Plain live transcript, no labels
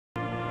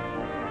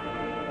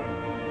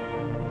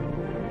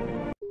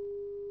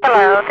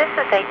Hello, this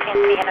is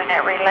AT&T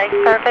Internet Relay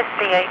Service,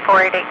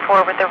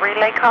 DA4884 with a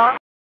relay call.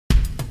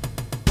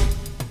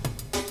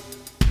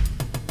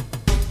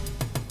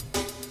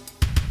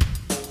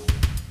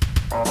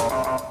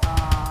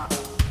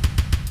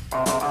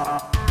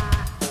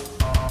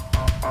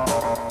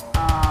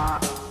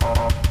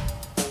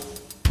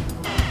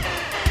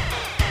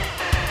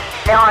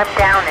 Now I'm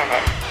down in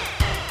it.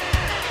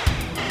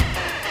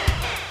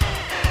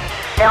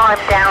 Now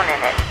I'm down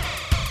in it.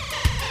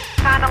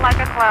 Kinda like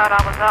a cloud, I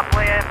was up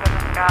way up in the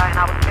sky, and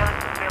I was feeling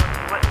some feelings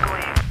you wouldn't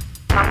believe.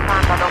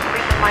 Sometimes I don't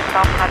believe in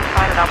myself, and I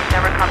decided I was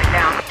never coming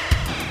down.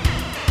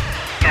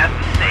 Yes,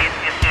 this is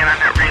AT&T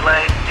Internet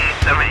Relay,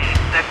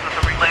 D786 with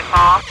a relay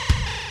call.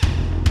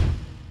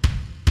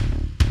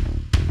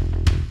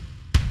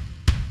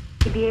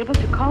 To be able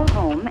to call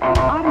home and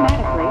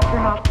automatically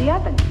turn off the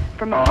oven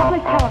from a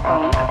public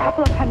telephone a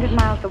couple of 100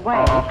 miles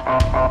away.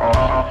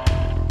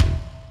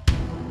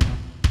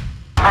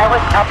 I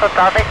was up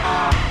above it.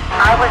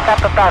 I was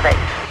up above it.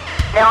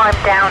 Now I'm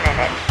down in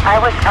it. I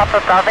was up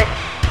above it.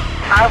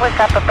 I was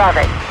up above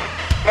it.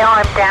 Now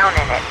I'm down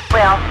in it.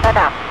 Well, shut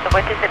up. So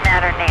what does it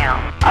matter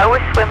now? I was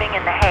swimming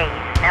in the haze.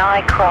 Now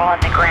I crawl on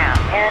the ground.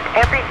 And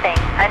everything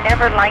I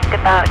never liked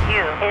about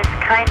you is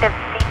kind of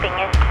seeping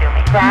into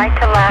me. Try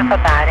to laugh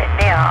about it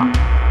now.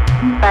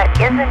 But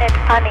isn't it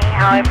funny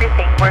how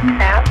everything works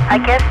out? I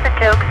guess the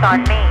joke's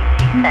on me,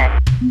 she said.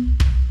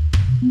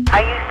 I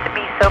used to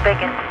be so big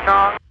and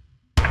strong.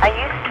 I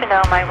used to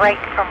know my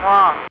right from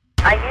wrong.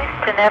 I used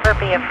to never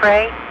be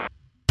afraid.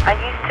 I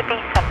used to be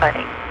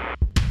somebody.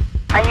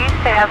 I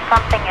used to have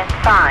something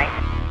inside.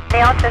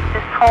 Now just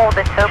this hole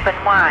that's open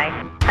wide.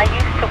 I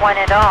used to want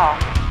it all.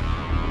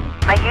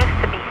 I used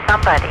to be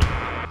somebody.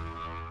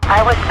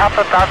 I was up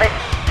above it.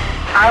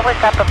 I was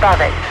up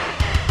above it.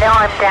 Now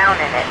I'm down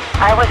in it.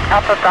 I was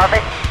up above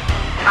it.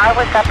 I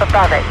was up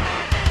above it.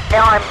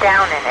 Now I'm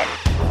down in it.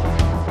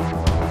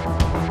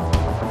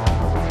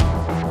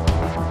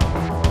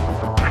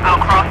 I'll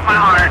cross my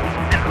heart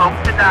and hope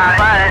to die,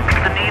 but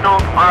the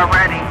needles are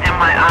already in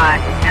my eye,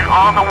 and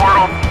all the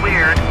world's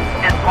weird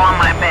is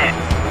on my back,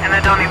 and I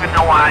don't even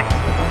know why.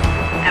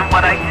 And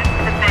what I used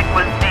to think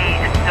was me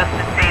is just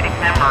a fading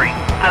memory.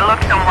 I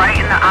looked him right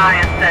in the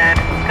eye and said,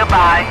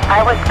 goodbye.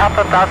 I was up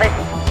above it.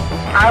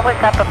 I was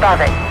up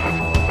above it.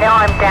 Now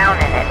I'm down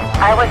in it.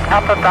 I was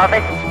up above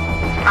it.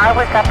 I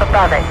was up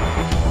above it.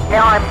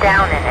 Now I'm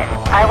down in it.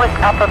 I was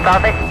up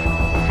above it.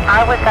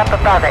 I was up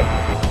above it.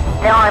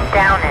 Now I'm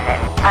down in it.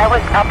 I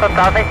was up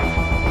above it.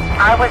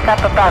 I was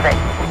up above it.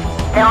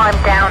 Now I'm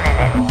down in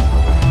it.